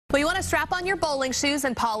Well, you want to strap on your bowling shoes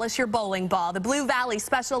and polish your bowling ball. The Blue Valley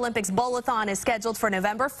Special Olympics Bowl-A-Thon is scheduled for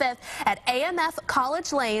November 5th at AMF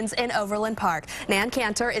College Lanes in Overland Park. Nan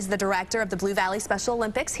Cantor is the director of the Blue Valley Special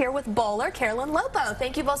Olympics, here with bowler Carolyn Lopo.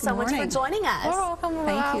 Thank you both so much for joining us. You're welcome.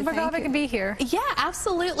 Thank you. We're glad we could be here. Yeah,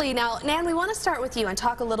 absolutely. Now, Nan, we want to start with you and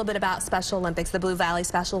talk a little bit about Special Olympics, the Blue Valley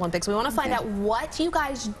Special Olympics. We want to find out what you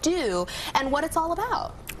guys do and what it's all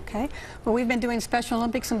about. Okay. Well, we've been doing Special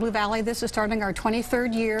Olympics in Blue Valley. This is starting our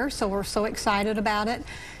 23rd year, so we're so excited about it.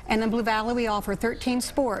 And in Blue Valley, we offer 13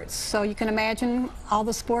 sports. So you can imagine all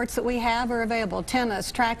the sports that we have are available: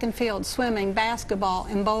 tennis, track and field, swimming, basketball,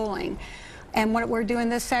 and bowling. And what we're doing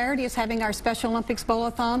this Saturday is having our Special Olympics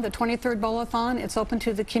Bowl-A-Thon, the 23rd Bowl-A-Thon. It's open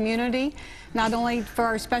to the community, not only for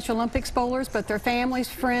our Special Olympics bowlers, but their families,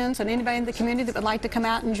 friends, and anybody in the community that would like to come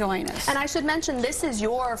out and join us. And I should mention, this is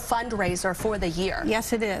your fundraiser for the year.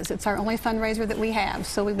 Yes, it is. It's our only fundraiser that we have.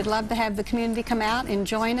 So we would love to have the community come out and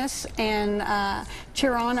join us and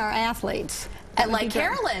cheer on our athletes. And like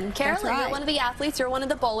Carolyn, right. You're one of the athletes, you're one of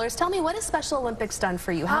the bowlers. Tell me, what has Special Olympics done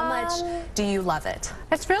for you? How much do you love it?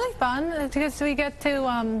 It's really fun because we get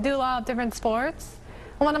to do a lot of different sports.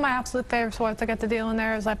 One of my absolute favorite sports I get to do in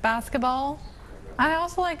there is like basketball. I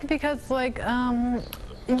also like it because like you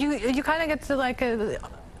kind of get to like it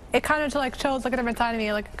kind of like shows like a different side of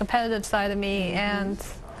me, like a competitive side of me, and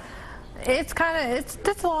it's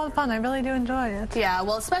just a lot of fun. I really do enjoy it. Yeah,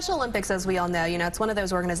 well, Special Olympics, as we all know, it's one of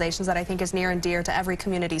those organizations that I think is near and dear to every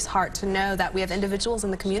community's heart, to know that we have individuals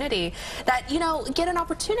in the community that, get an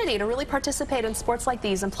opportunity to really participate in sports like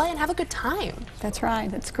these and play and have a good time. That's right.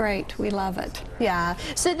 That's great. We love it. Yeah.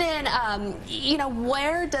 So then,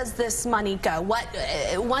 where does this money go?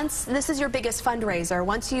 Once this is your biggest fundraiser,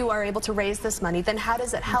 once you are able to raise this money, then how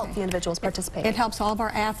does it help the individuals participating? It helps all of our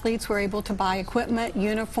athletes. We're able to buy equipment,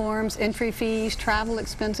 uniforms, entry fees, travel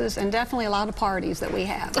expenses, and definitely a lot of parties that we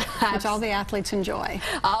have, which all the athletes enjoy.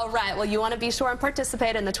 All right. Well, you want to be sure and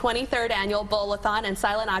participate in the 23rd Annual Bowl-A-Thon and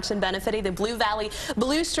Silent Auction benefiting the Blue Valley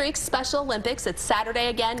Blue Streaks Special Olympics. It's Saturday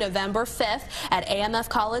again, November 5th at AMF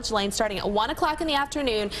College Lanes, starting at 1 o'clock in the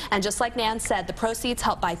afternoon. And just like Nan said, the proceeds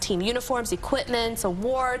help buy team uniforms, equipment,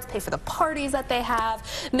 awards, pay for the parties that they have.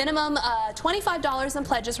 Minimum $25 in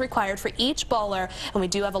pledges required for each bowler. And we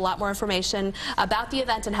do have a lot more information about the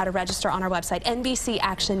event and how to register on our website,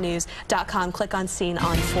 NBCActionNews.com. Click on Scene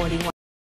on 41.